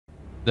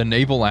The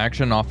naval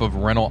action off of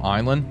Rennell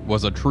Island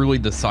was a truly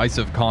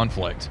decisive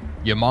conflict.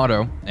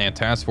 Yamato and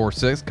Task Force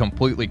 6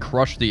 completely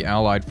crushed the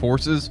Allied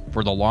forces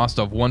for the loss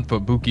of one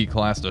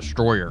Fubuki-class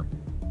destroyer.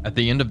 At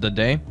the end of the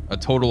day, a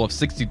total of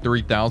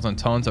 63,000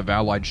 tons of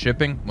Allied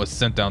shipping was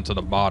sent down to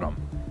the bottom,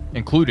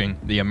 including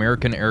the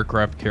American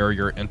aircraft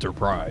carrier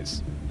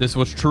Enterprise. This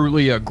was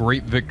truly a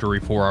great victory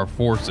for our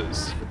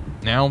forces.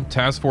 Now,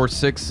 Task Force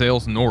 6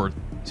 sails north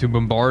to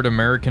bombard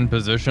American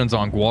positions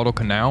on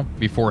Guadalcanal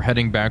before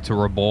heading back to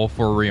Rabaul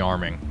for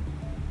rearming.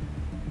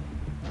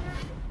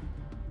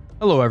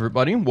 Hello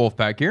everybody,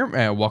 Wolfpack here,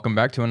 and welcome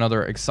back to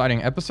another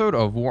exciting episode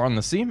of War on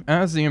the Sea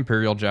as the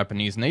Imperial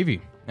Japanese Navy.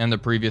 In the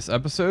previous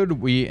episode,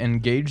 we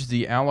engaged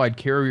the Allied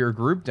carrier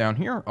group down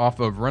here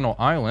off of Rennell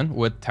Island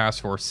with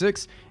Task Force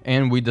 6,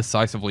 and we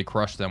decisively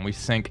crushed them. We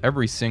sank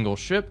every single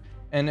ship,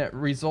 and it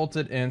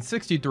resulted in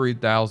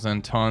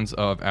 63,000 tons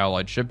of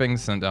Allied shipping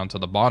sent down to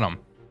the bottom.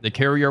 The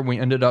carrier we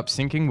ended up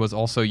sinking was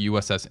also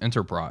USS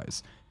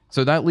Enterprise.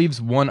 So that leaves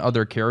one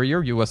other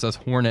carrier, USS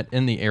Hornet,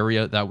 in the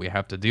area that we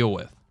have to deal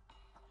with.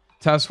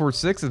 Task Force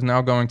 6 is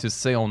now going to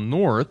sail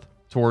north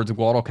towards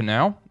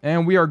Guadalcanal,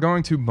 and we are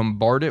going to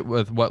bombard it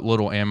with what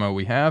little ammo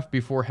we have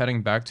before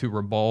heading back to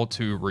Rabaul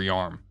to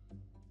rearm.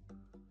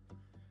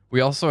 We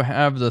also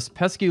have this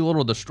pesky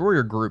little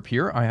destroyer group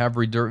here. I have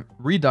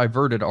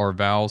rediverted our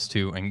vowels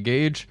to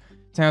engage.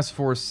 Task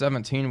Force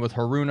 17 with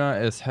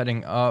Haruna is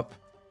heading up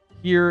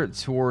here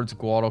towards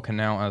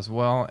Guadalcanal as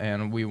well,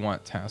 and we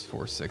want Task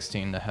Force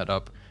 16 to head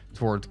up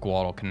towards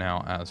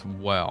Guadalcanal as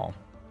well.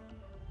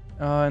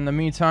 In the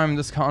meantime,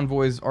 this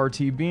convoy is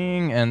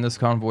RTBing, and this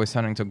convoy is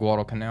heading to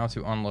Guadalcanal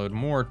to unload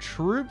more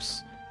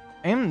troops.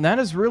 And that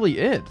is really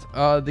it.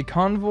 The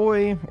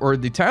convoy, or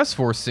the task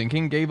force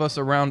sinking, gave us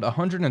around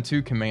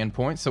 102 command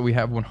points, so we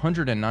have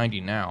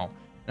 190 now.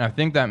 And I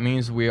think that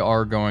means we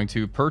are going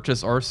to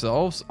purchase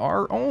ourselves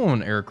our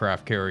own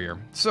aircraft carrier.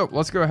 So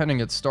let's go ahead and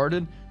get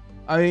started.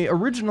 I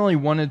originally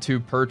wanted to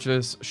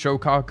purchase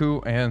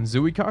Shokaku and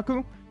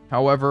Zuikaku.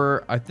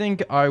 However, I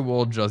think I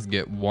will just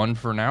get one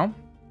for now.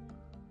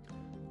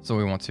 So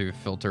we want to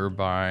filter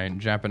by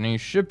Japanese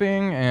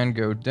shipping and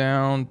go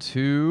down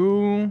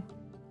to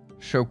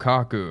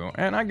Shokaku.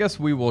 And I guess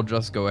we will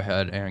just go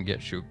ahead and get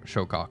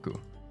Shokaku.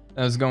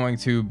 That is going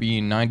to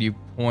be 90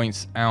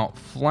 points out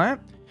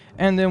flat.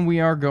 And then we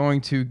are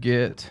going to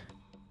get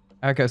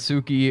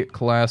Akatsuki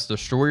class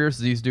destroyers.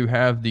 These do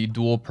have the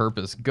dual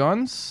purpose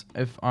guns.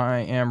 If I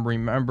am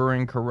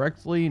remembering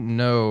correctly,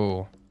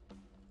 no.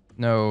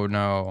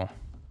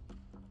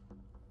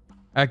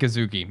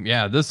 Akatsuki,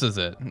 yeah, this is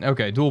it.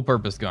 Okay, dual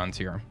purpose guns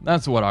here.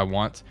 That's what I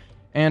want.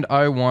 And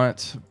I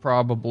want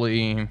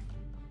probably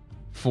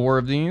 4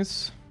 of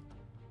these.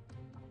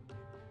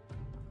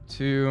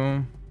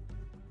 2,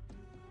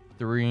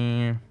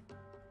 3,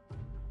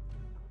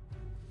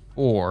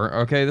 4.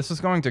 Okay, this is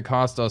going to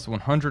cost us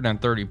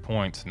 130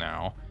 points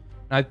now.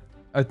 I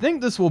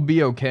think this will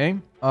be okay.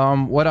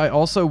 What I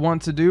also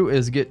want to do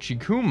is get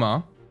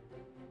Chikuma.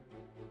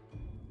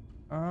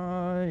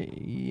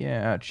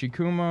 Yeah,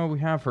 Chikuma, we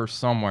have her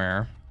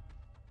somewhere.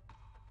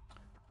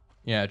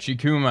 Yeah,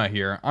 Chikuma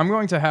here. I'm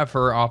going to have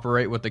her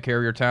operate with the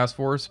carrier task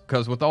force,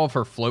 because with all of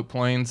her float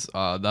planes,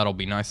 that'll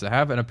be nice to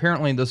have. And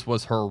apparently this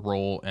was her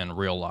role in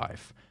real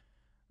life.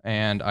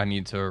 And I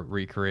need to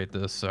recreate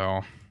this,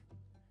 so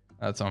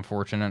that's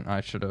unfortunate.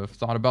 I should have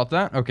thought about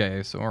that.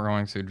 Okay, so we're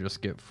going to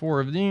just get 4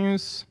 of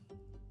these.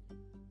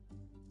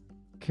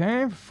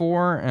 Okay,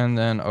 4, and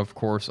then of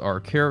course our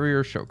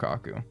carrier,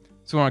 Shokaku.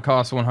 So when it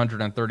costs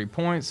 130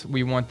 points,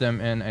 we want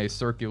them in a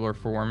circular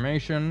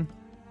formation.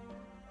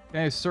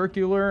 Okay,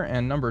 circular,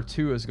 and number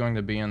 2 is going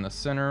to be in the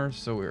center,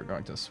 so we're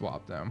going to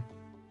swap them.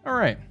 All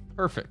right,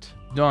 perfect,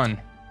 done.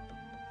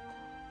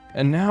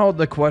 And now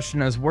the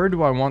question is, where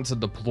do I want to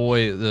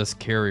deploy this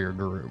carrier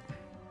group?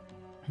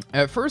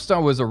 At first, I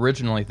was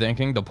originally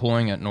thinking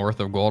deploying it north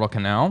of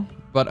Guadalcanal,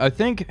 but I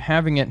think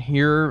having it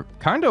here,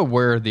 kind of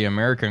where the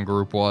American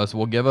group was,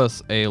 will give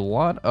us a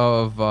lot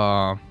of,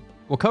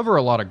 we'll cover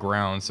a lot of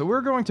ground. So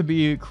we're going to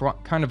be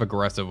kind of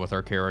aggressive with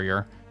our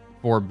carrier,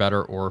 for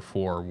better or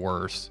for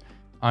worse.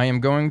 I am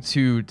going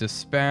to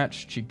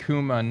dispatch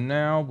Chikuma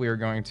now. We are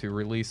going to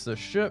release the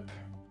ship.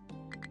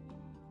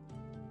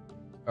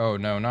 Oh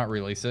no, not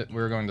release it.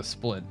 We're going to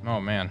split. Oh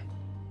man,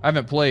 I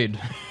haven't played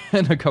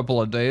in a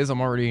couple of days.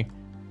 I'm already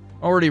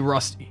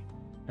rusty.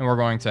 And we're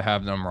going to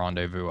have them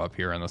rendezvous up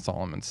here in the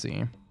Solomon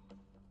Sea.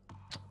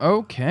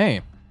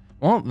 Okay.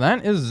 Well,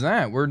 that is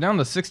that. We're down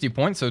to 60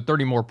 points, so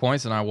 30 more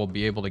points, and I will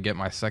be able to get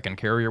my second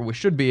carrier. We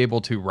should be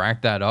able to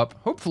rack that up,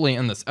 hopefully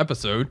in this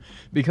episode,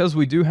 because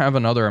we do have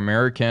another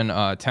American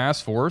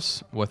task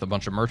force with a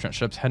bunch of merchant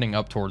ships heading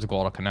up towards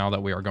Guadalcanal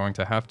that we are going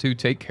to have to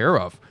take care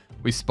of.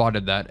 We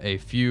spotted that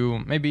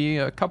maybe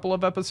a couple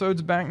of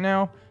episodes back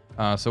now,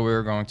 so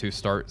we're going to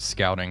start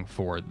scouting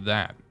for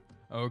that.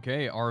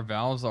 Okay, our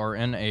valves are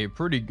in a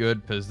pretty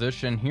good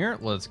position here.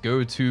 Let's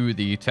go to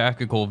the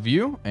tactical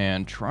view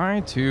and try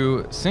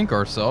to sink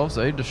ourselves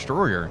a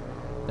destroyer.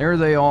 There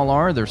they all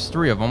are. There's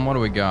 3 of them. What do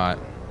we got?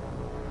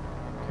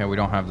 Okay, we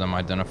don't have them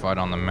identified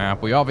on the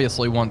map. We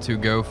obviously want to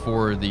go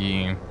for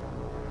the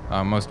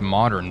most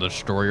modern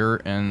destroyer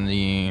in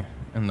the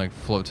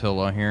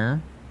flotilla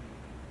here.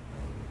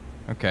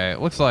 Okay, it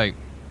looks like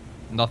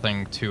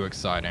nothing too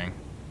exciting.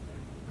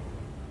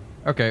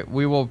 Okay,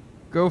 we will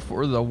go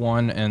for the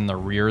one in the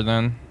rear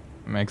then.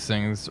 Makes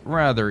things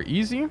rather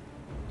easy.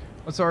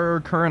 What's our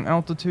current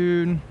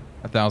altitude?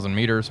 1,000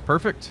 meters.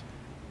 Perfect.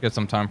 Get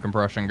some time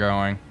compression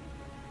going.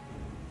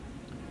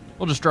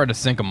 We'll just try to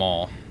sink them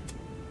all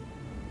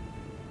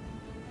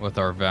with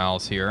our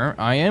valves here.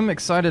 I am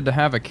excited to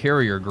have a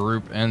carrier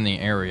group in the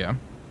area.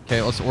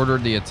 Okay, let's order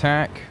the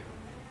attack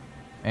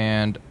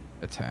and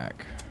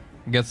attack.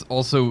 I guess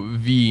also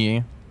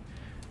V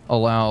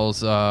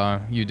allows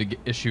you to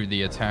issue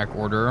the attack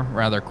order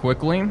rather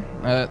quickly.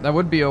 That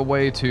would be a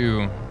way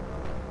to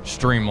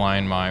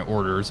streamline my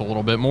orders a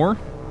little bit more.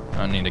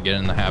 I need to get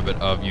in the habit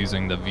of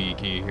using the V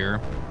key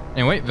here.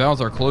 Anyway,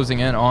 valves are closing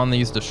in on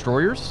these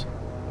destroyers.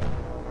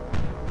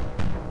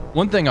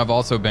 One thing I've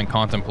also been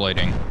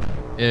contemplating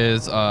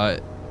is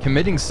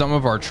committing some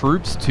of our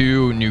troops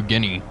to New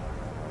Guinea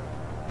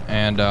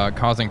and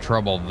causing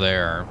trouble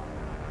there.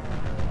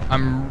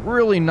 I'm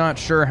really not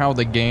sure how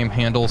the game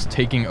handles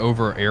taking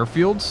over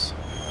airfields.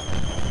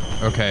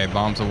 Okay,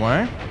 bombs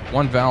away.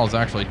 One valve is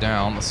actually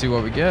down. Let's see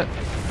what we get.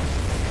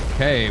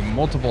 Okay,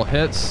 multiple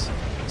hits.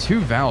 2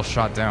 valves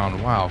shot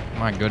down. Wow,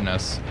 my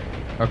goodness.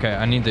 Okay,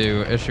 I need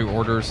to issue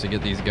orders to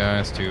get these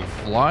guys to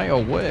fly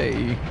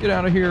away. Get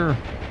out of here.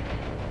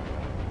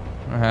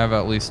 I have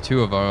at least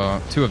two of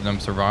them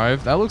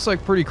survive. That looks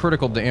like pretty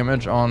critical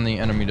damage on the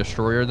enemy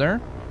destroyer there.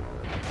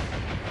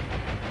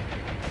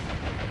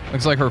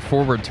 Looks like her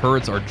forward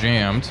turrets are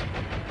jammed.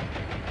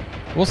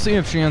 We'll see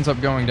if she ends up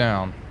going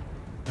down.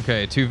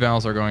 Okay, 2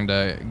 valves are going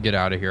to get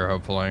out of here,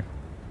 hopefully.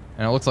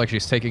 And it looks like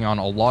she's taking on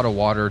a lot of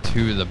water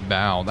to the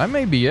bow. That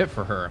may be it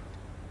for her.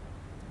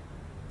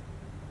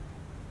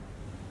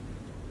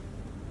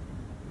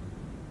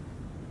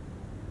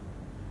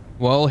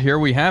 Well, here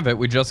we have it.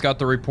 We just got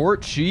the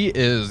report. She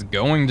is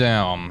going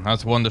down.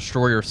 That's 1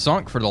 destroyer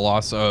sunk for the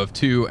loss of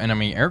 2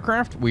 enemy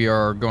aircraft. We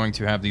are going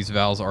to have these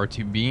valves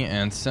R2B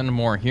and send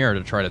more here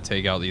to try to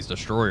take out these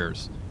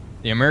destroyers.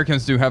 The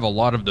Americans do have a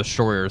lot of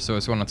destroyers, so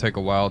it's going to take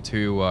a while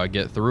to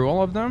get through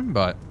all of them,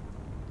 but...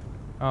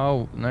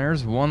 oh,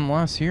 there's 1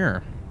 less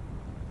here.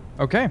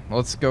 Okay,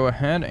 let's go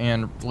ahead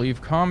and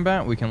leave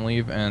combat. We can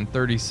leave in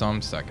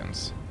 30-some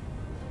seconds.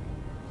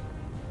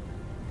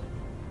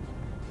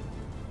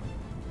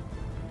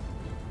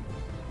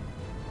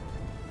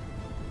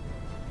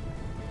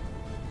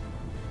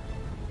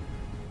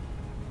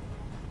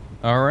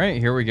 Alright,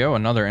 here we go.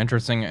 Another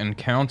interesting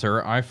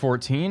encounter.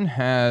 I-14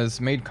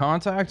 has made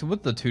contact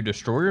with the 2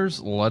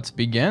 destroyers. Let's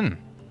begin.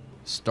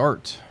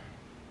 Start.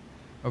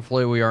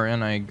 Hopefully we are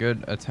in a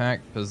good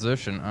attack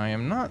position. I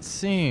am not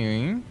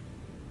seeing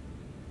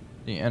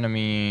the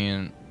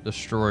enemy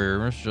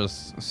destroyers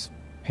just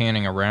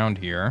panning around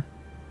here,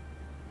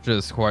 which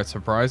is quite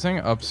surprising.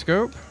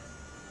 Upscope.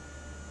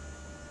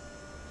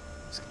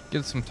 Let's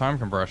get some time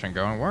compression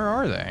going. Where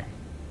are they?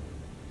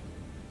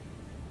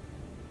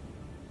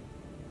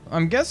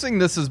 I'm guessing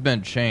this has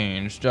been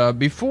changed.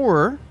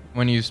 Before,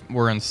 when you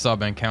were in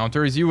sub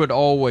encounters, you would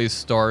always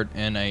start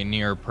in a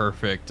near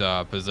perfect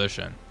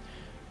position.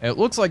 It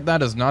looks like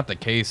that is not the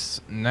case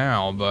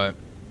now, but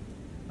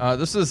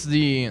this is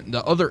the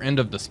other end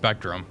of the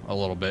spectrum a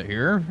little bit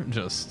here.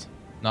 Just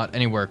not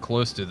anywhere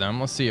close to them.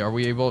 Let's see, are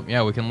we able...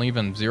 yeah, we can leave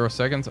in 0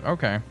 seconds.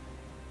 Okay.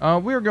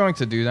 We are going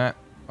to do that.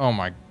 Oh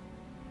my...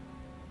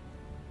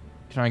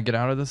 can I get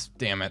out of this?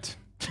 Damn it.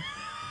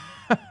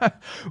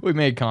 We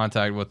made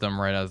contact with them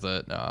right as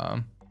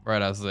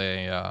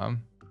they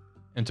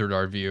entered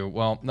our view.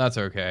 Well, that's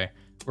okay.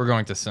 We're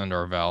going to send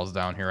our valves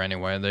down here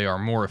anyway. They are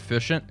more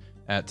efficient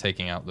at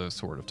taking out those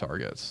sort of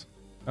targets.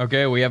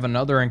 Okay, we have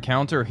another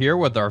encounter here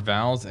with our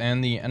valves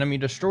and the enemy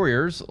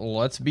destroyers.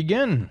 Let's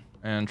begin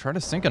and try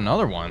to sink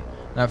another one.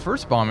 That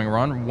first bombing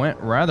run went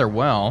rather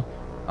well.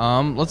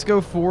 Let's go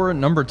for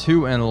number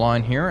 2 in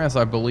line here, as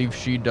I believe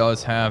she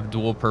does have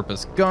dual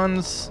purpose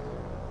guns.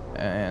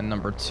 And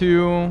number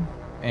 2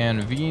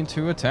 and V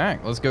to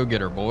attack. Let's go get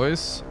her,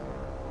 boys.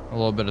 A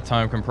little bit of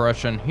time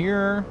compression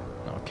here.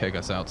 That'll kick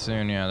us out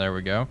soon. Yeah, there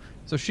we go.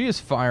 So she is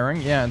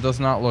firing. Yeah, it does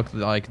not look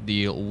like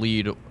the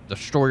lead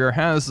destroyer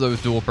has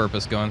those dual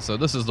purpose guns, so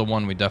this is the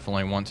one we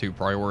definitely want to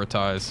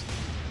prioritize.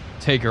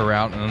 Take her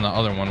out, and then the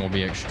other one will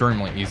be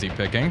extremely easy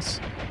pickings.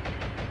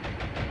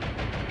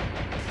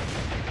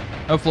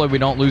 Hopefully we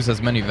don't lose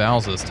as many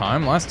valves this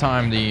time. Last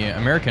time the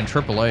American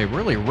AAA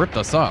really ripped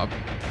us up.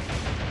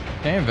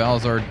 Okay,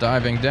 valves are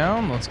diving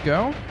down. Let's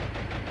go.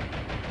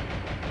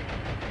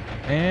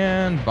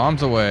 And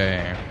bombs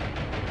away.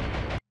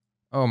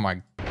 Oh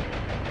my.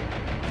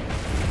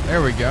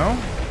 There we go.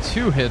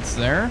 2 hits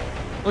there.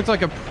 Looks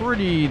like a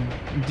pretty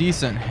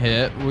decent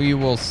hit. We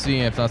will see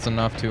if that's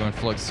enough to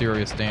inflict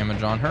serious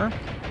damage on her.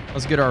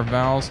 Let's get our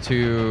valves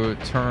to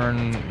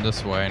turn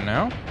this way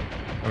now.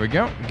 There we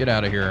go. Get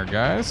out of here,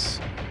 guys.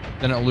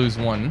 Didn't lose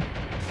 1.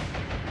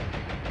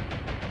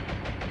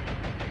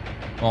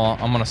 Well,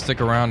 I'm going to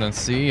stick around and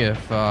see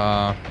if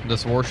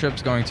this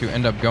warship's going to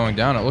end up going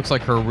down. It looks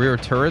like her rear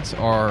turrets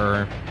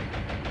are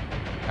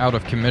out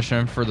of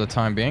commission for the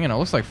time being, and it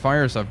looks like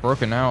fires have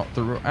broken out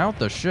throughout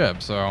the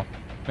ship, so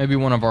maybe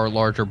one of our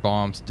larger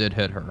bombs did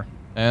hit her.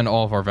 And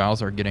all of our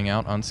valves are getting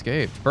out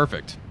unscathed.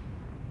 Perfect.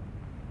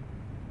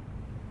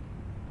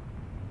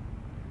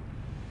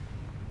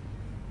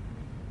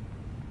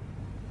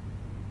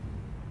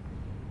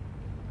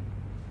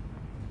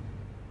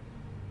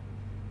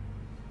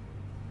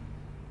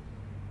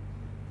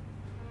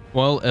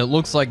 Well, it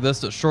looks like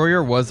this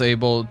destroyer was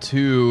able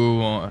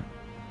to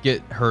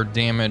get her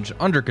damage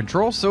under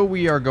control, so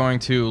we are going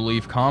to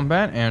leave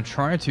combat and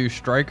try to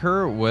strike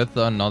her with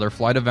another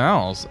flight of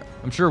valves.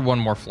 I'm sure one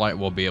more flight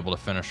will be able to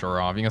finish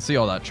her off. You can see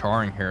all that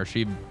charring here.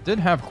 She did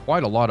have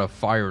quite a lot of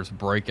fires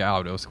break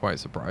out. It was quite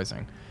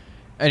surprising.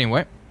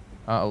 Anyway,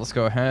 let's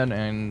go ahead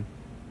and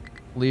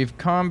leave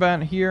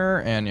combat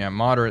here, and yeah,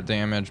 moderate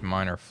damage,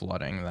 minor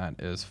flooding. That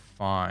is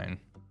fine.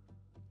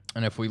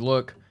 And if we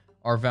look,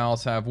 our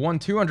valves have one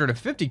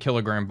 250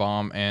 kilogram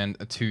bomb and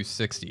a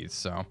 260s,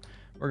 so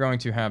we're going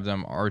to have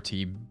them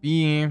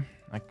RTB.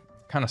 I'm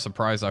kind of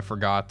surprised I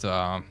forgot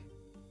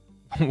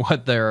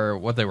what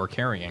they were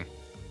carrying.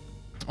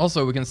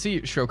 Also, we can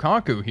see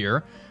Shokaku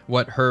here,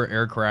 what her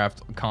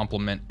aircraft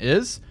complement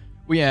is.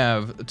 We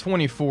have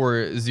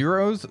 24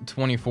 zeros,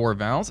 24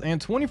 valves, and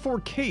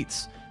 24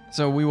 Kates.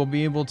 So we will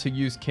be able to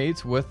use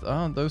Kates with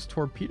those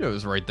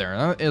torpedoes right there.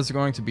 That is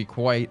going to be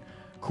quite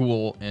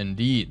cool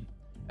indeed.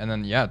 And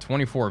then, yeah,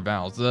 24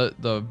 valves.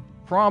 The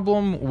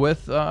problem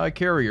with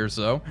carriers,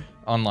 though,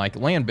 unlike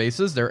land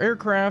bases, their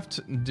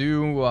aircraft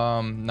do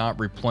not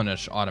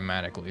replenish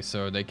automatically,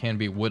 so they can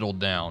be whittled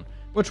down,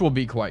 which will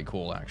be quite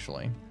cool,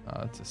 actually,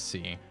 to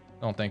see.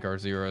 Don't think our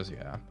zeros,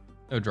 yeah,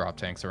 no drop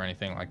tanks or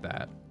anything like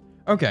that.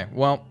 Okay,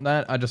 well,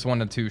 I just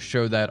wanted to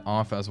show that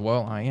off as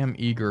well. I am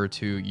eager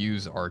to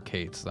use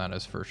arcades, that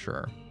is for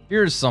sure.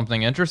 Here's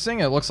something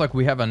interesting. It looks like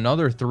we have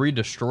another 3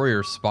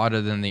 destroyers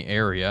spotted in the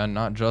area,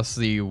 not just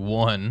the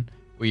one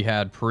we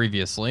had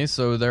previously.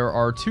 So there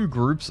are 2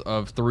 groups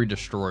of 3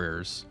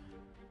 destroyers.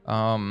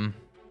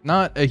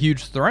 Not a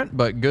huge threat,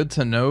 but good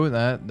to know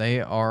that they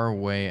are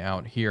way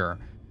out here.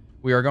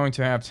 We are going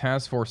to have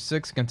Task Force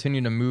 6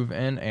 continue to move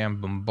in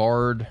and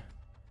bombard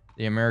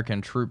the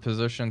American troop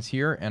positions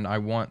here, and I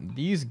want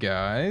these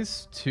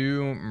guys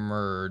to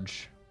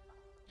merge.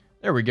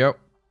 There we go.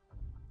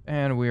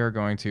 And we are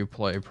going to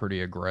play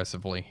pretty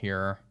aggressively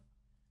here.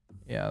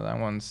 Yeah, that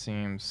one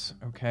seems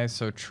okay.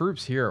 So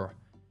troops here.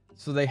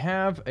 So they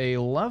have a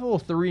level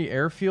 3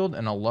 airfield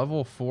and a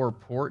level 4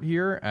 port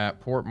here at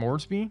Port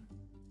Moresby.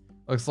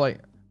 Looks like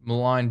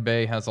Malign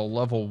Bay has a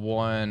level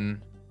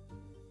 1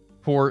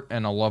 port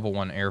and a level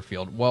 1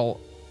 airfield.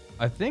 Well,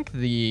 I think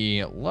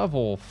the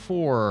level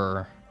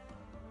 4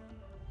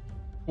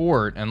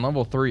 port and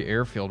level 3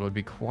 airfield would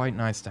be quite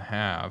nice to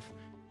have.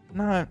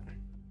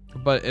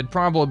 But it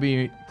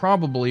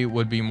probably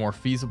would be more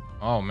feasible.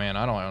 Oh man,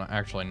 I don't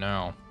actually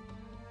know.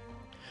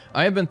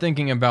 I have been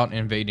thinking about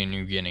invading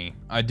New Guinea.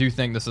 I do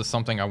think this is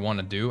something I want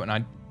to do, and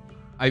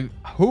I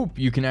hope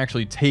you can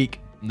actually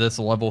take this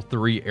level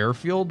 3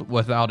 airfield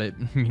without it,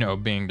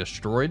 being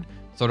destroyed,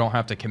 so I don't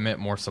have to commit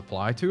more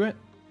supply to it.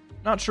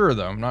 Not sure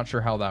though. I'm not sure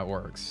how that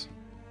works.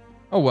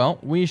 Oh well,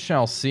 we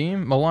shall see.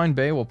 Malign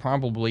Bay will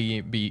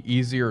probably be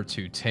easier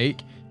to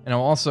take, and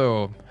it'll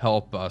also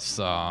help us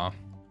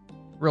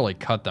really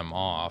cut them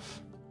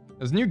off,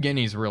 as New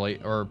Guinea's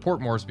really, or Port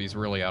Moresby's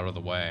really out of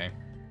the way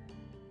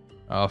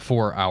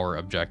for our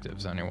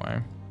objectives anyway.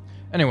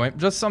 Anyway,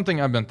 just something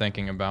I've been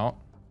thinking about.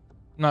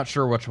 Not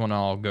sure which one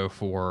I'll go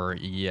for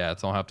yet,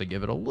 so I'll have to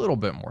give it a little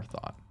bit more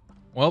thought.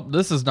 Well,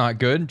 this is not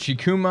good.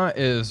 Chikuma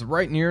is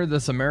right near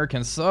this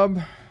American sub.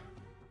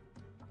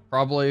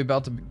 Probably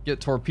about to get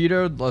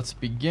torpedoed. Let's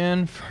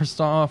begin. First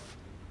off,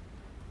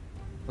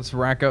 let's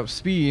rack up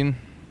speed.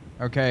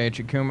 Okay,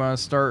 Chikuma,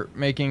 start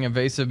making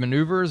evasive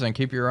maneuvers and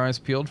keep your eyes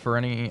peeled for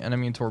any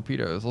enemy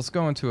torpedoes. Let's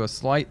go into a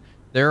slight.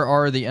 There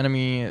are the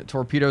enemy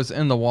torpedoes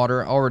in the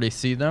water. Already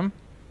see them.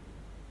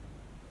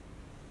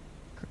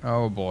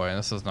 Oh boy,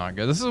 this is not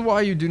good. This is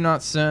why you do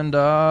not send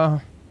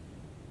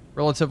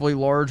relatively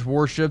large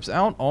warships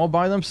out all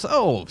by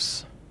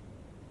themselves.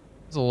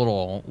 It's a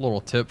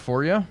little tip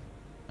for you.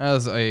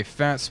 As a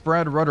fat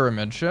spread rudder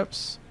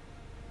amidships.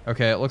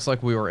 Okay, it looks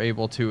like we were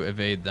able to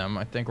evade them.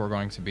 I think we're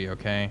going to be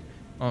okay.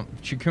 Well,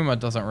 Chikuma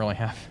doesn't really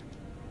have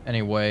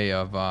any way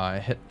of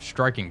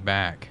striking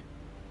back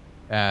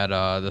at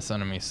this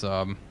enemy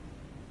sub.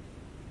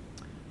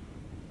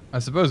 I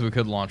suppose we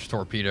could launch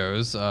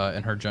torpedoes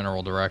in her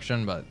general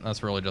direction, but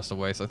that's really just a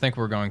waste. I think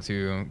we're going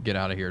to get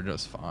out of here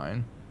just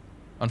fine.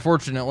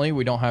 Unfortunately,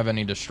 we don't have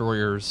any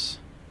destroyers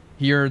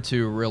here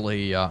to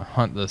really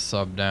hunt this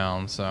sub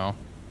down, so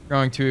we're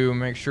going to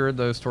make sure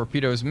those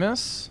torpedoes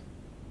miss.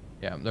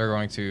 Yeah, they're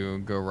going to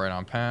go right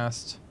on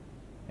past.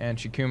 And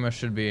Chikuma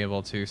should be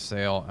able to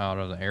sail out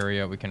of the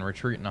area. We can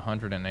retreat in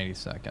 180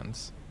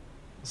 seconds.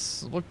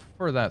 Let's look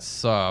for that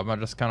sub. I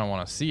just kind of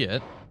want to see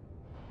it.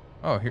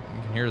 Oh, here,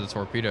 you can hear the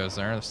torpedoes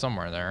there. They're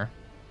somewhere there.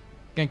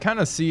 You can kind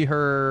of see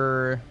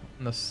her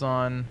in the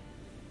sun.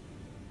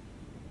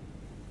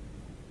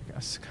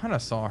 I kind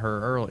of saw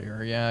her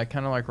earlier. Yeah,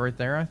 kind of like right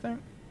there, I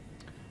think.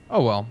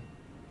 Oh well.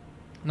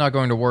 Not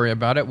going to worry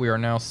about it. We are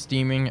now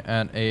steaming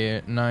at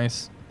a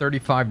nice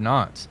 35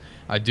 knots.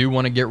 I do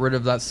want to get rid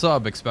of that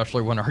sub,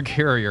 especially when our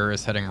carrier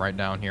is heading right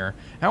down here.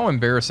 How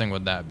embarrassing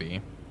would that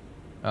be?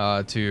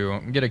 To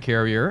get a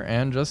carrier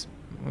and just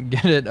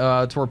get it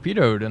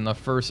torpedoed in the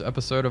first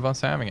episode of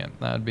us having it.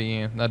 That'd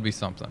be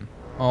something.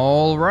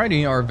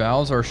 Alrighty, our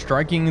valves are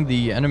striking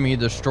the enemy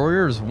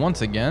destroyers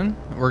once again.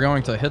 We're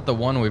going to hit the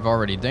one we've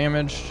already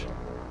damaged.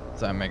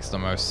 So that makes the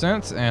most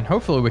sense, and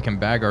hopefully we can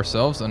bag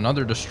ourselves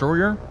another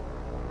destroyer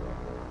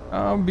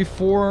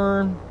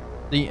before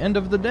the end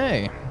of the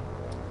day.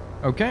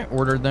 Okay,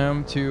 order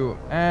them to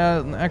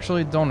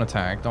actually don't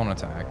attack.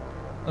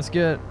 Let's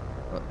get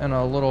in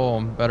a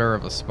little better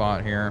of a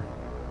spot here.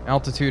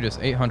 Altitude is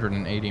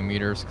 880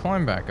 meters.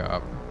 Climb back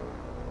up.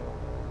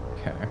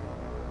 Okay.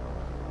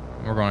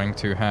 We're going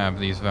to have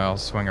these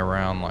valves swing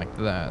around like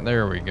that.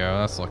 There we go.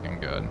 That's looking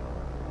good.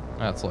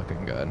 That's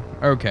looking good.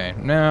 Okay,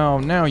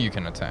 now you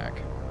can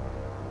attack.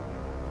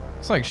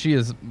 Looks like she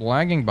is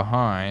lagging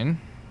behind.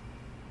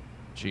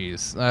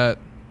 Jeez,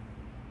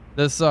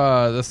 this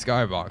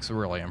skybox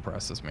really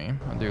impresses me.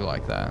 I do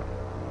like that.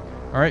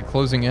 All right,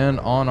 closing in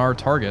on our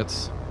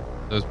targets.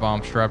 Those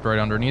bombs strapped right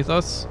underneath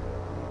us.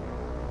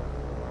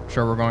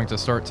 Sure, we're going to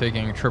start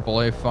taking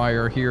AAA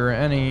fire here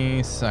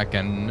any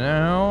second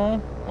now.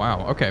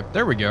 Wow, okay,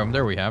 there we go.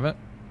 There we have it.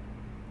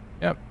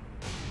 Yep.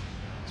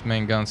 This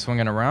main gun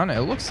swinging around. It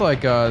looks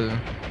like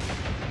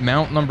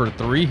mount number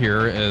 3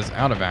 here is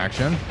out of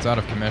action. It's out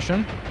of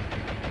commission.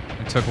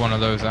 I took one of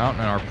those out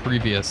in our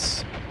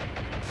previous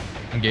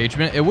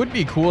engagement. It would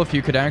be cool if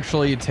you could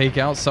actually take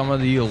out some of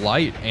the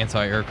light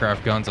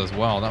anti-aircraft guns as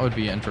well. That would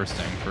be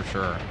interesting for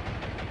sure.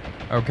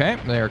 Okay,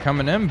 they are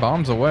coming in.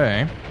 Bombs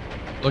away.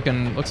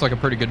 Looks like a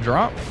pretty good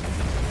drop.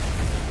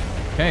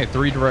 Okay,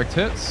 3 direct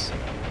hits.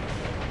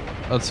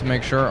 Let's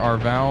make sure our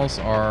valves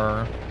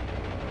are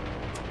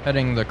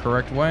heading the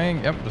correct way.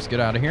 Yep, just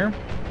get out of here.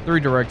 3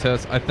 direct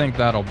hits. I think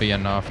that'll be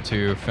enough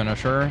to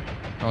finish her.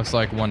 It looks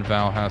like one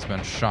valve has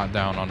been shot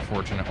down,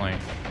 unfortunately.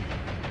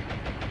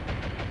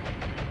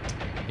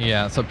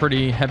 Yeah, it's a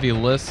pretty heavy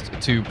list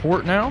to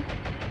port now.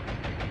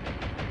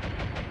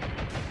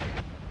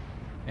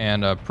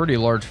 And a pretty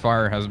large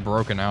fire has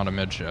broken out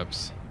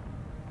amidships.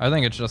 I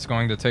think it's just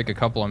going to take a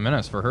couple of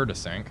minutes for her to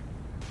sink.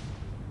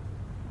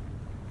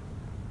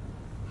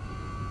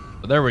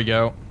 But there we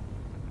go.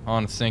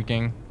 On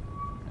sinking.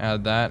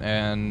 Add that,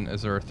 and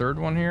is there a third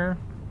one here?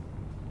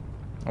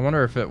 I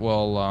wonder if it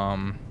will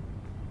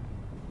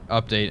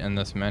update in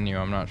this menu.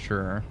 I'm not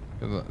sure.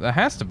 That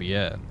has to be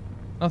it.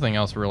 Nothing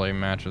else really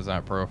matches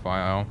that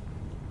profile.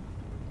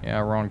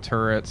 Yeah, wrong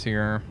turrets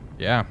here.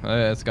 Yeah,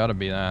 it's got to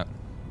be that.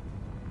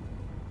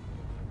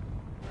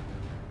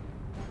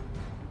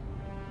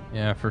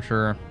 Yeah, for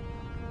sure.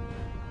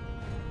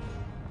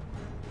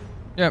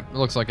 Yep, it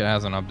looks like it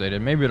hasn't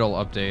updated. Maybe it'll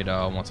update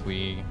once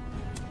we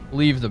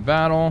leave the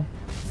battle.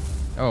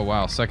 Oh,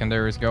 wow.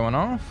 Secondary's going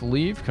off.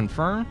 Leave.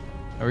 Confirm.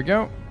 There we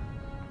go.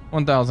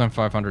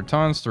 1,500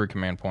 tons. 3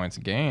 command points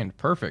gained.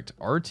 Perfect.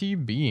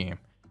 RTB.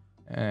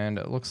 And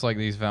it looks like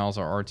these valves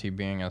are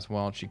RTBing as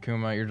well.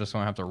 Chikuma, you're just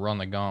going to have to run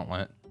the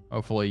gauntlet.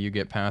 Hopefully you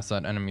get past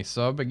that enemy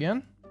sub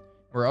again.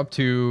 We're up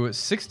to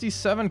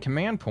 67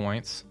 command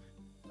points.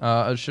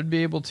 I should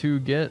be able to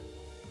get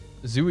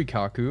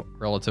Zuikaku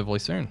relatively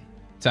soon.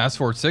 Task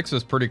Force 6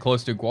 is pretty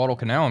close to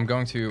Guadalcanal. I'm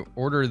going to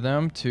order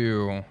them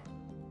to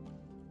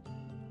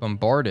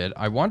bombard it.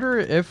 I wonder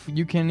if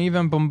you can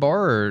even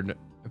bombard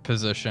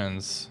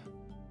positions.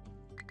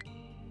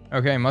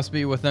 Okay, must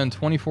be within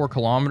 24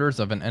 kilometers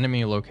of an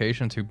enemy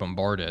location to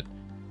bombard it.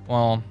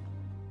 Well,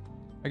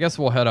 I guess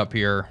we'll head up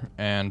here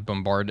and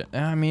bombard it.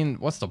 I mean,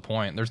 what's the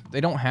point? They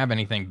don't have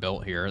anything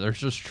built here. There's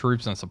just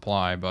troops and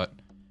supply, but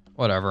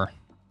whatever.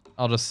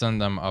 I'll just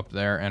send them up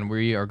there, and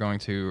we are going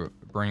to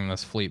bring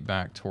this fleet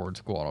back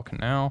towards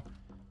Guadalcanal.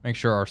 Make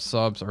sure our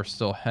subs are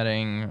still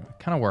heading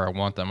kind of where I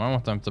want them. I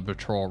want them to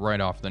patrol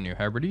right off the New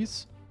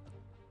Hebrides.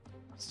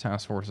 This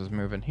task force is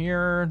moving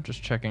here,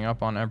 just checking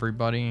up on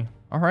everybody.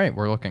 All right,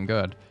 we're looking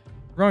good.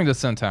 We're going to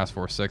send Task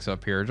Force 6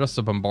 up here just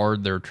to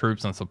bombard their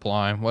troops and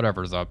supply,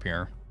 whatever's up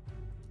here.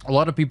 A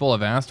lot of people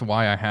have asked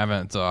why I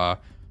haven't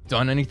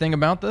done anything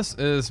about this.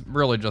 Is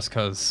really just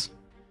because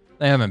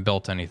they haven't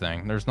built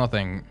anything. There's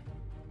nothing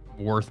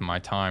worth my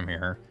time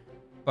here,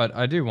 but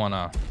I do want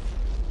to,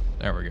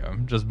 there we go,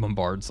 just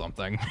bombard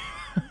something.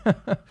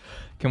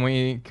 Can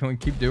we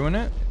keep doing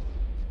it?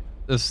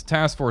 This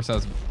task force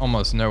has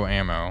almost no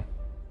ammo.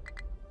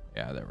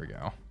 Yeah, there we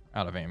go.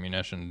 Out of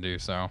ammunition to do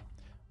so.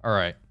 All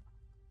right,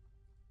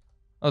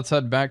 let's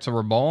head back to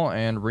Rabal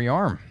and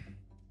rearm.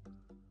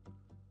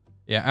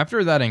 Yeah,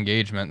 after that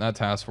engagement, that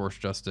task force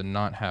just did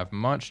not have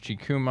much.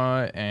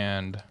 Chikuma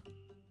and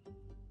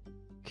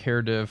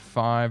Carediv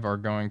 5 are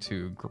going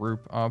to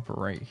group up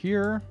right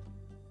here.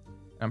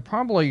 I'm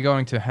probably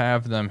going to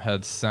have them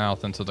head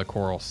south into the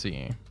Coral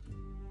Sea.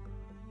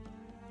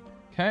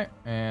 Okay,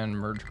 and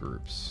merge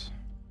groups.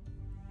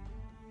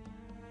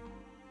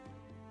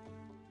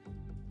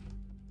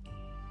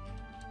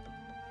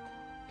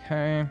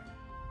 Okay.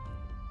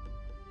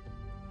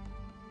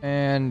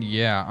 And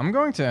yeah, I'm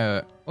going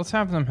to... Let's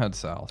have them head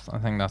south. I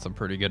think that's a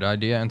pretty good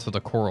idea. Into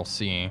the Coral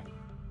Sea.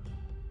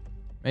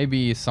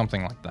 Maybe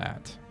something like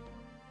that.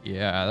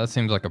 Yeah, that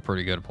seems like a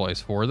pretty good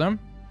place for them.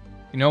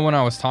 You know, when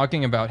I was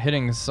talking about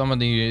hitting some of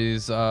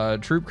these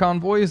troop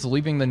convoys,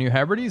 leaving the New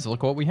Hebrides,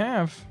 look what we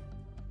have.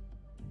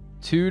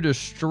 2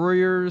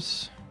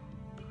 destroyers.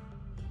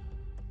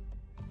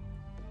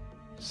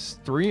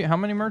 3, how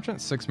many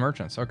merchants? 6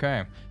 merchants,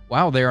 okay.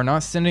 Wow, they are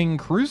not sending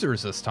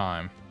cruisers this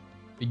time.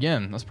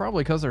 Again, that's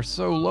probably because they're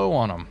so low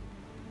on them.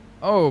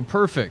 Oh,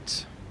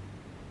 perfect.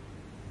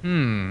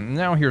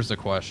 Now here's the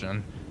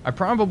question. I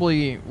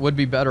probably would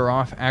be better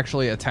off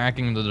actually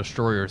attacking the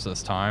destroyers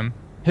this time.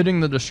 Hitting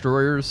the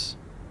destroyers,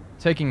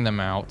 taking them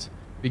out,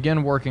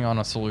 begin working on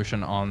a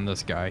solution on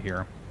this guy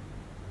here.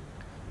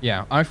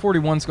 Yeah,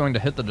 I-41's going to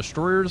hit the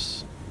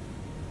destroyers,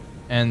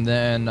 and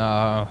then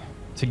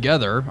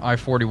together,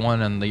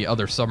 I-41 and the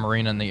other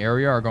submarine in the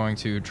area are going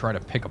to try to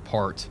pick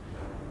apart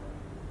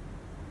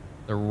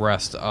the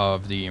rest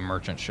of the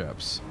merchant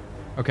ships.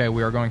 Okay,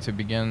 we are going to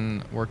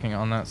begin working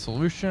on that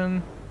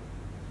solution.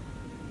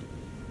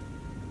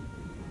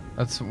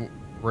 Let's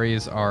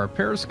raise our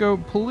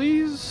periscope,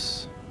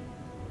 please.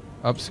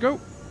 Up scope.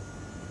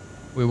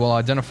 We will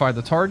identify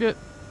the target.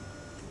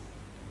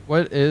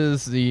 What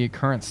is the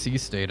current sea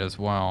state as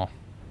well?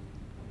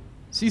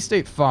 Sea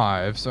state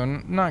 5, so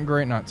not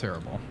great, not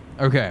terrible.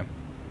 Okay.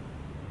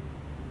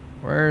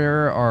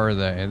 Where are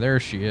they? There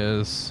she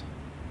is.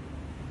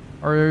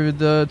 Are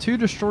the 2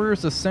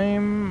 destroyers the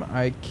same?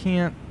 I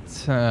can't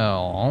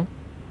tell.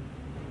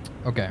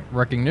 Okay,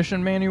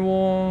 recognition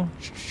manual.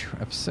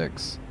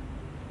 F6.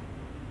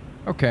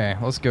 Okay,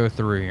 let's go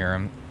through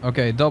here.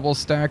 Okay, double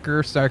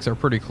stacker. Stacks are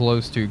pretty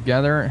close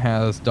together. It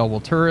has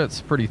double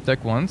turrets, pretty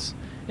thick ones.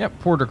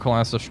 Yep, Porter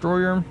class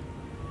destroyer.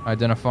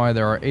 Identify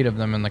there are 8 of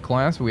them in the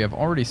class. We have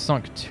already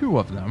sunk 2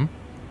 of them.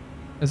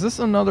 Is this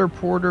another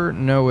Porter?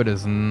 No, it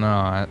is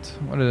not.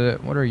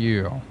 What are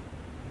you?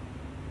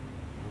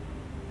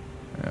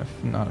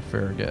 If not a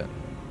farragut.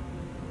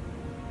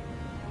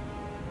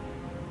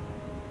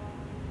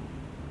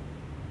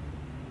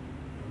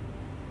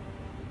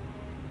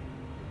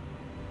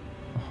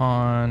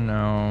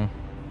 No.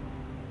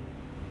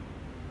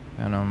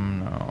 Vindum,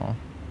 no.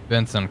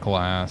 Benson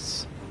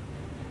class.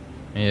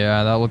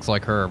 Yeah, that looks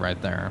like her right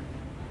there.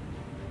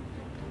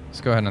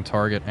 Let's go ahead and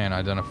target and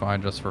identify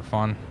just for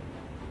fun.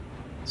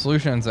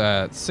 Solution's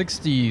at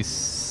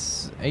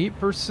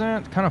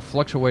 68%, kind of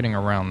fluctuating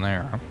around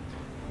there.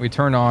 We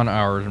turn on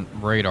our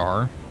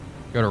radar,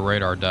 go to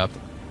radar depth.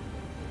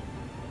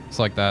 It's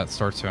like that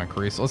starts to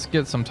increase. Let's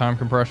get some time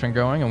compression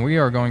going, and we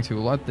are going to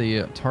let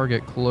the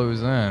target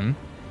close in.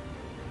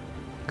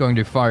 Going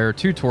to fire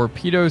 2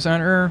 torpedoes at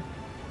her.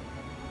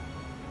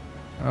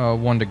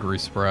 1 degree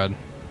spread.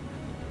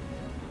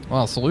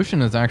 Well,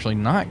 solution is actually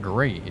not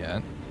great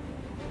yet.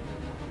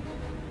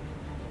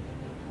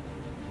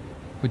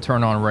 We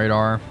turn on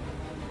radar.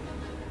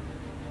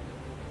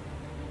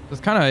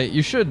 It's kind of,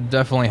 you should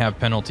definitely have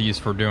penalties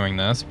for doing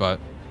this, but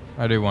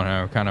I do want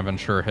to kind of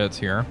ensure hits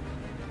here.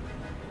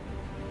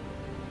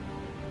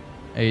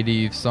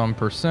 80 some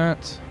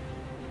percent.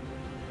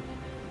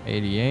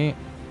 88.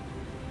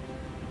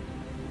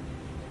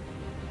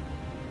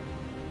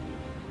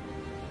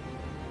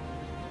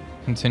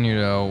 Continue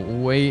to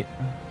wait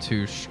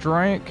to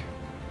strike.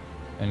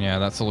 And yeah,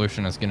 that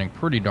solution is getting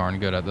pretty darn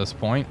good at this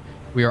point.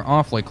 We are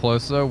awfully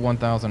close though,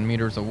 1,000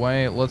 meters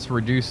away. Let's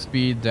reduce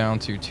speed down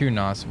to 2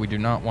 knots. We do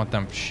not want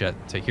them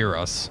to hear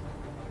us.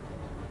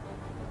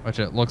 Which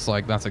it looks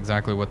like that's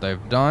exactly what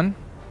they've done.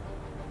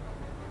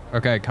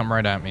 Okay, come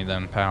right at me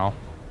then, pal.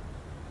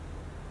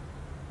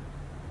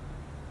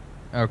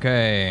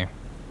 Okay.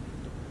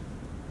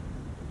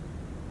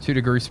 2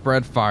 degree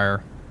spread,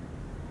 fire.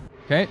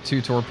 Okay,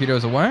 2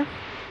 torpedoes away.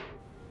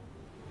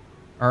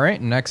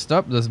 Alright, next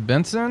up, this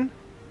Benson.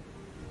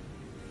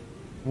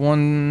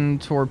 1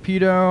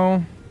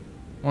 torpedo.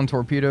 1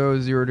 torpedo,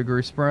 0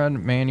 degree spread,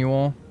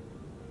 manual.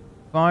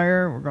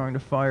 Fire. We're going to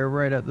fire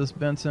right at this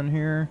Benson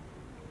here.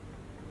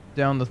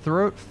 Down the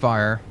throat,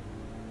 fire.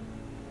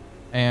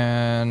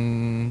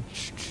 And...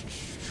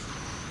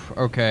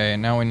 okay,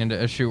 now we need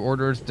to issue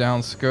orders.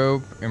 Down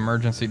scope,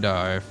 emergency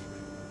dive.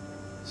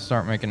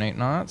 Start making 8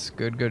 knots.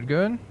 Good, good,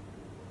 good.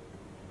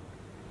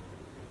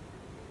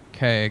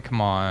 Okay, come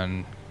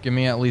on. Give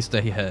me at least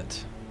a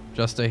hit.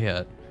 Just a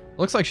hit.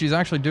 Looks like she's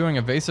actually doing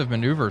evasive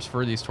maneuvers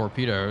for these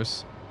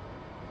torpedoes.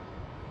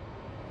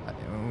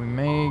 We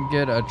may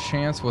get a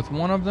chance with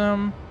one of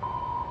them.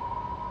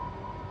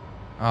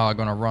 Oh, I'm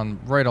gonna run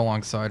right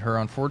alongside her,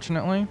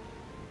 unfortunately.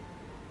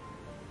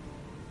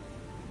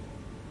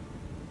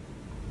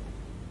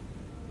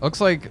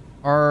 Looks like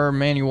our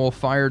manual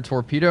fired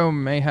torpedo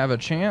may have a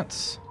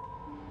chance.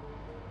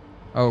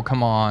 Oh,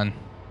 come on.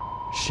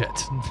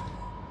 Shit.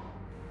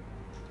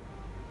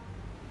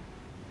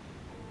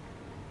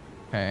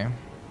 Okay.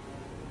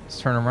 Let's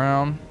turn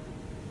around.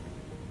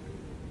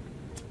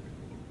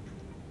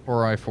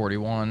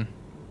 4I-41.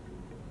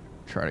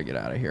 Try to get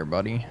out of here,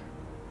 buddy.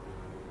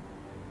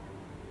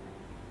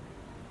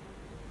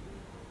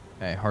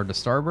 Okay, hard to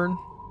starboard.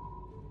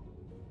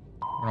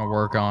 We're gonna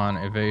work on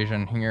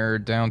evasion here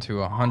down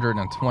to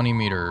 120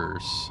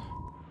 meters.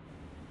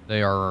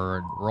 They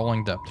are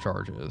rolling depth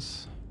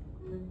charges.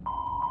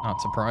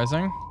 Not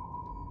surprising.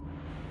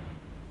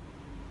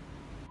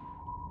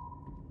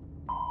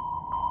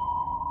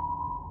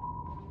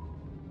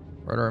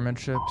 Rudder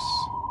amidships.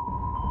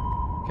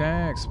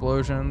 Okay,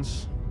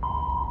 explosions.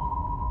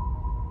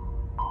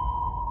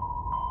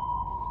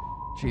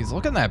 Jeez,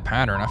 look at that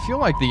pattern. I feel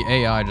like the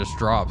AI just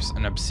drops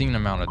an obscene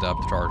amount of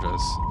depth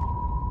charges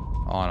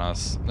on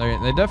us.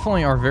 They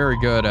definitely are very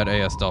good at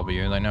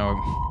ASW. They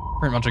know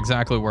pretty much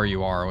exactly where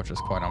you are, which is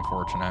quite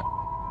unfortunate.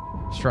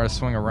 Let's try to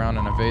swing around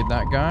and evade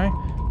that guy.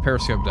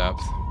 Periscope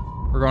depth.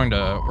 We're going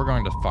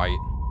to fight.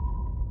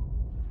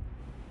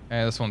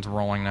 Hey, this one's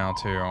rolling now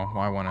too.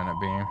 Why wouldn't it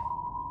be?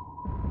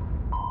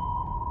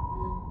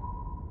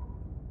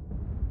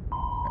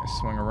 Okay,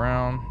 swing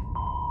around.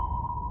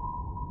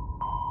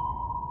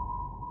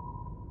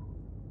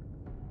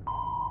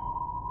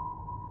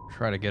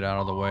 Try to get out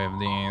of the way of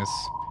these.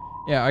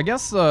 Yeah, I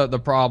guess the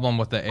problem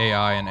with the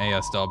AI and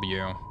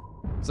ASW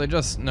is they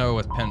just know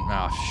with pin.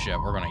 Oh shit,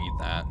 we're gonna eat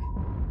that.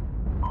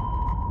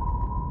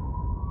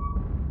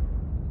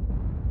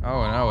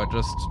 Oh no, it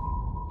just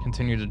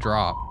continued to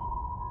drop.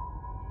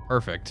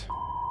 Perfect.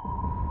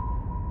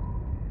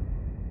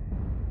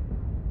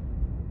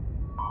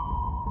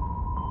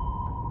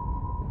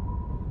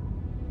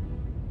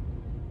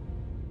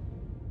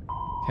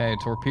 Okay,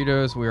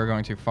 torpedoes, we are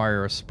going to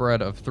fire a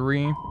spread of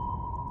 3.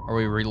 Are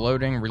we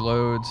reloading?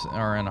 Reloads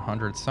are in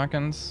 100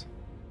 seconds.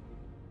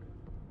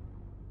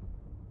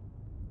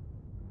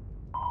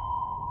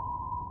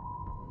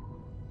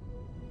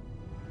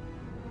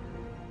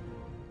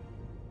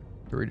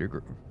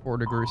 Four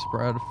degree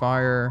spread,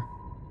 fire.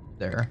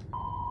 There.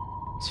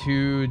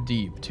 Too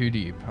deep.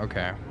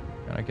 Okay.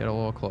 Gotta get a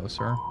little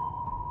closer.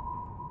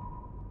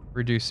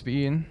 Reduce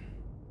speed.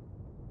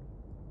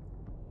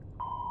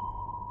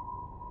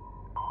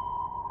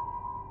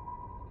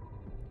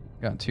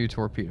 Got 2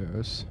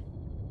 torpedoes.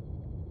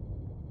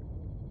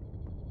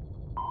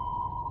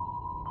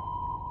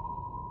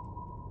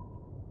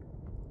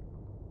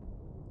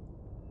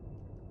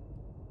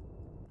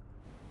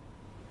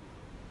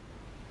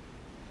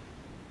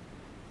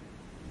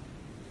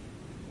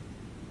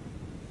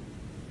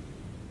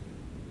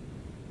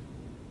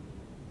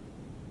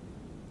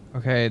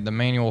 Okay, the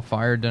manual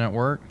fire didn't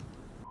work.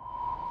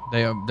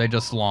 They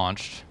just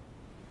launched.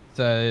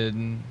 Said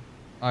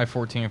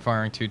I-14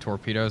 firing 2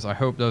 torpedoes. I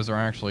hope those are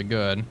actually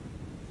good.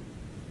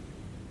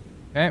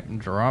 Okay,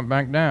 drop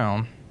back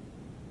down.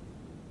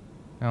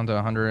 Down to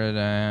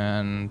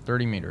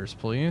 130 meters,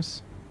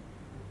 please.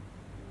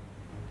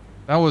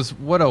 That was,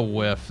 what a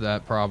whiff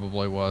that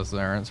probably was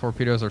there. And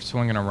torpedoes are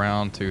swinging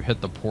around to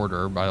hit the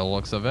porter by the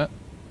looks of it.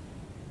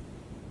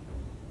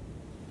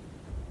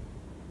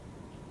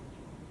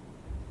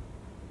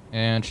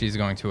 And she's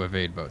going to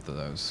evade both of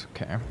those.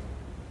 Okay.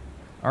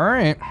 All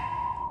right.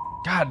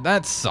 God,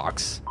 that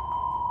sucks.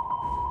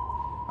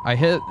 I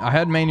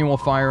had manual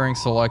firing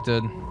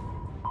selected.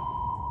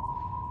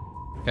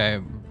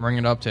 Okay, bring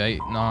it up to 8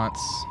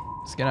 knots.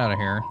 Let's get out of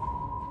here.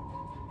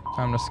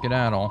 Time to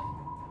skedaddle.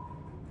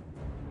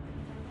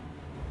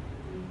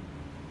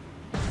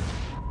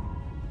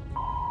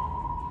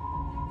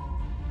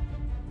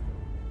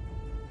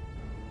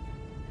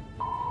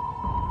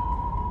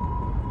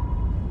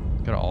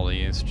 Look at all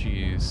these,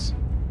 jeez.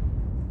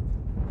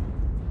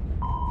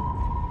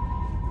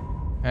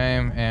 Okay,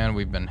 and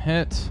we've been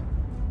hit.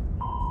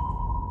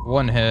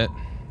 1 hit.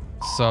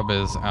 Sub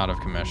is out of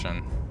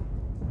commission.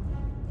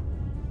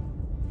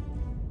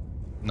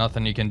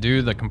 Nothing you can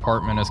do. The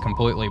compartment is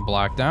completely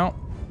blacked out.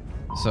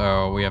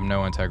 So we have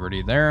no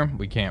integrity there.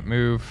 We can't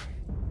move.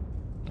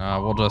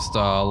 We'll just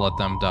let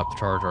them depth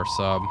charge our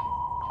sub.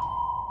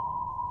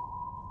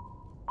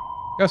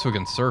 Guess we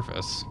can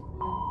surface.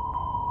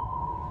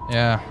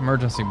 Yeah,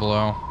 emergency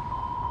blow.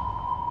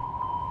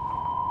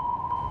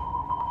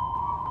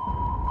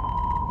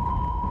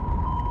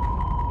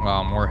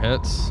 Wow, more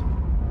hits.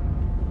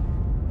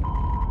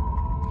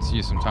 Let's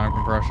use some time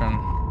compression.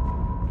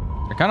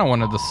 I kind of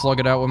wanted to slug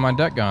it out with my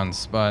deck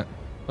guns, but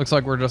looks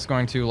like we're just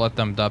going to let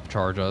them depth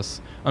charge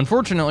us.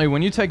 Unfortunately,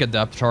 when you take a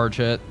depth charge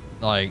hit,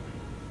 like,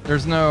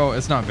 it's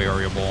not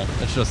variable.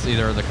 It's just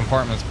either the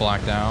compartment's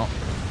blacked out.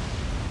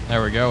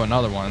 There we go,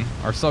 another one.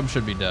 Our sub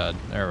should be dead.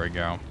 There we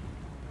go.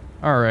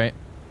 All right.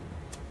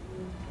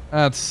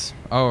 That's,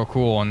 oh,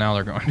 cool, and now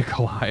they're going to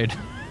collide.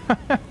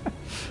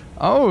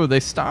 Oh,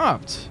 they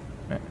stopped.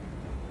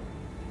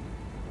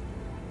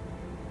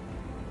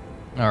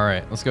 All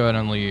right, let's go ahead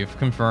and leave.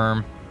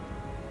 Confirm.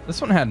 This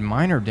one had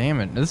minor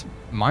damage. This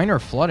minor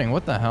flooding.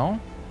 What the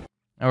hell?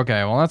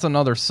 Okay, well, that's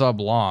another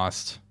sub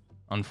lost,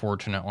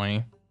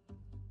 unfortunately.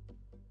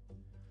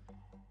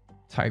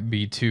 Type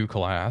B2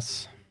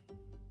 class.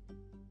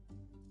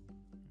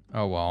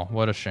 Oh, well,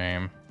 what a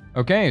shame.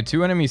 Okay,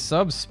 2 enemy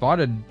subs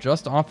spotted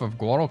just off of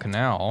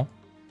Guadalcanal.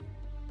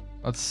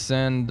 Let's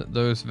send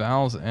those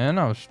valves in.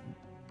 I was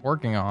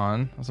working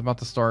on. I was about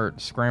to start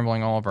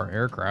scrambling all of our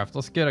aircraft.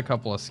 Let's get a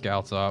couple of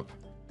scouts up.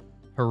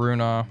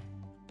 Haruna.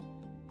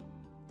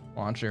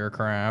 Launch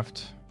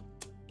aircraft.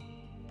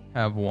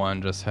 Have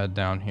one just head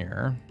down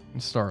here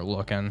and start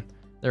looking.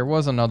 There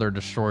was another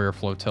destroyer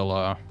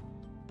flotilla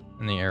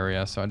in the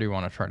area, so I do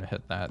want to try to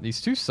hit that.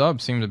 These two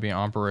subs seem to be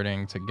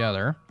operating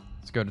together.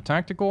 Let's go to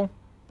tactical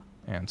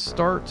and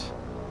start.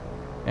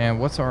 And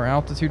what's our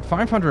altitude?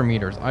 500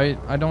 meters. I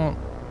don't...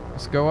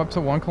 Let's go up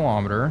to 1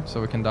 kilometer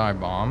so we can dive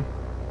bomb.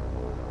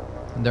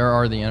 There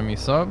are the enemy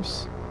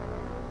subs.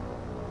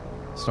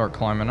 Start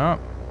climbing up.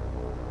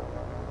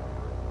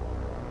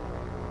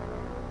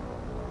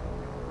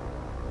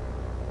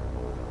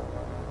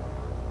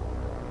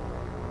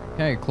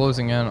 Okay,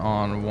 closing in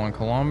on 1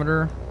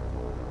 kilometer.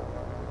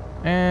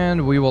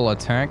 And we will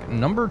attack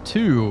number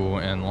 2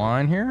 in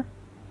line here.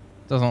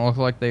 Doesn't look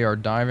like they are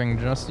diving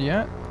just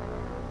yet.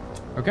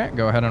 Okay,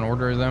 go ahead and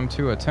order them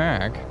to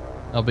attack.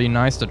 It'll be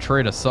nice to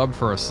trade a sub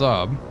for a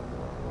sub.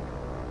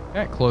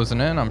 Okay,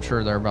 closing in. I'm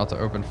sure they're about to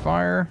open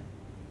fire.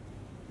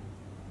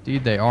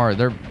 Indeed they are.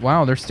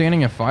 Wow, they're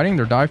standing and fighting.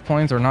 Their dive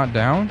planes are not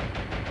down.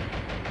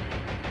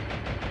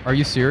 Are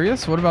you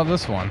serious? What about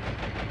this one?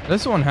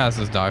 This one has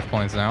his dive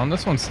planes down.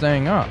 This one's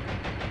staying up.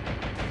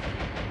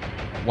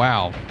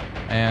 Wow.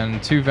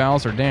 And 2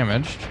 valves are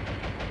damaged.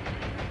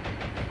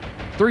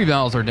 3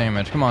 valves are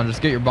damaged. Come on,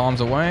 just get your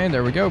bombs away.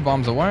 There we go,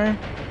 bombs away.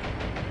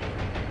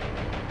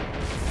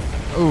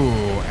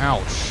 Ooh,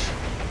 ouch.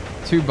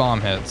 2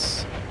 bomb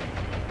hits.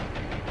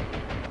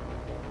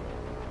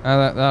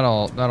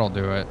 That'll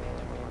do it.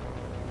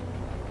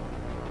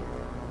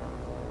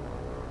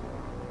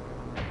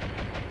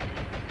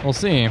 We'll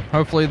see.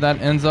 Hopefully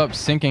that ends up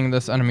sinking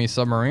this enemy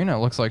submarine. It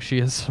looks like she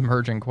is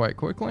submerging quite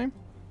quickly.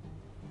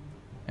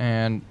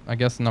 And I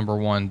guess number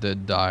 1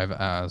 did dive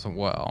as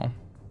well.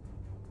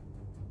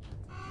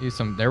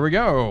 There we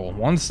go.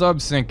 1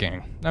 sub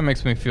sinking. That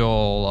makes me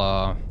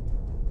feel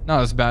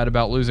not as bad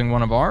about losing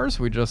one of ours.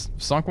 We just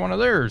sunk one of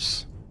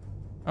theirs.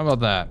 How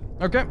about that?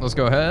 Okay, let's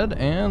go ahead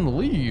and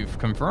leave.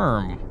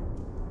 Confirm.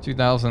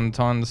 2,000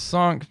 tons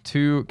sunk,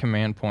 2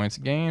 command points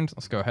gained.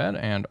 Let's go ahead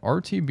and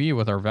RTB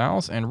with our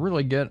valves and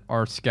really get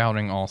our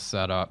scouting all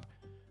set up.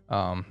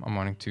 I'm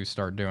wanting to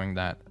start doing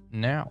that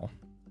now.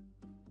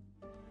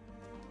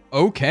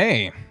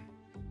 Okay,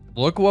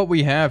 look what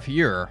we have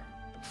here.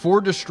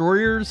 4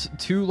 destroyers,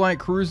 2 light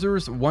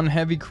cruisers, 1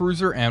 heavy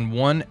cruiser, and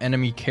 1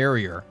 enemy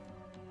carrier.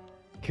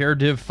 Care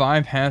Div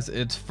 5 has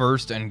its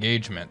first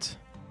engagement.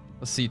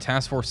 Let's see,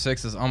 Task Force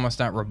 6 is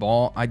almost at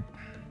Rabal.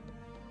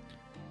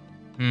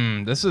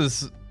 This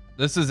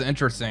is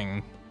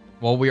interesting.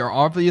 Well, we are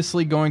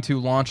obviously going to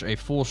launch a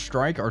full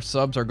strike. Our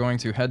subs are going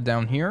to head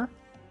down here.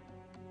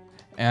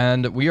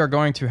 And we are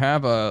going to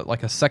have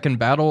a second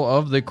battle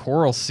of the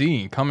Coral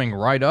Sea coming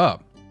right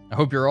up. I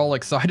hope you're all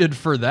excited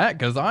for that,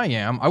 because I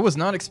am. I was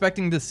not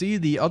expecting to see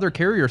the other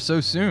carrier so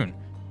soon.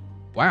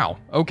 Wow.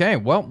 Okay,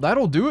 well,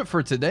 that'll do it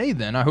for today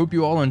then. I hope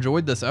you all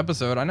enjoyed this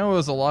episode. I know it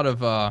was a lot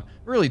of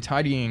really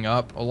tidying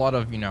up, a lot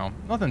of,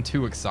 nothing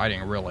too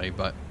exciting really,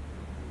 but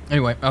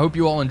anyway, I hope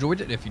you all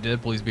enjoyed it. If you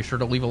did, please be sure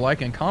to leave a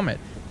like and comment,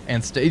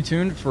 and stay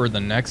tuned for the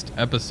next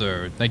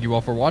episode. Thank you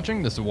all for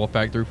watching. This is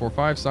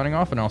Wolfpack345 signing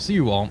off, and I'll see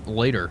you all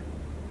later.